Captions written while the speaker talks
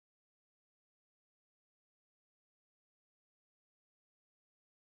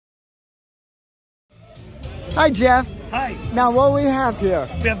Hi, Jeff. Hi. Now, what do we have here?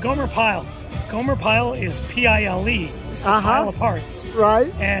 We have Gomer Pile. Gomer Pile is P-I-L-E, pile of parts.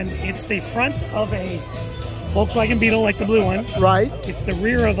 Right. And it's the front of a Volkswagen Beetle, like the blue one. Right. It's the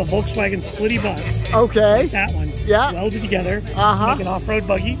rear of a Volkswagen Splitty bus. Okay. Like that one. Yeah. Welded together. To make an off-road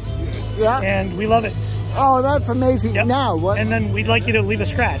buggy. Yeah. And we love it. Oh, that's amazing. Yep. Now, what? And then we'd like you to leave a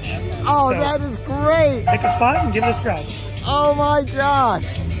scratch. Oh, So, that is great. pick a spot and give it a scratch. Oh, my God.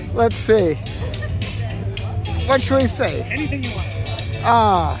 Let's see. What should we say? Anything you want.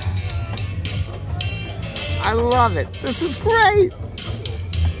 I love it. This is great.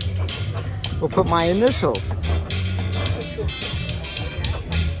 We'll put my initials.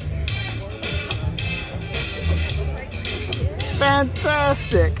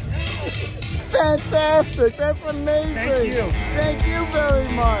 Fantastic. Fantastic. That's amazing. Thank you. Thank you very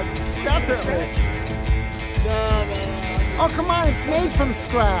much. Definitely. No. Oh, come on. It's made from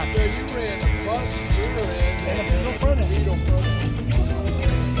scratch. So you ran a bus, you ran And a Beetle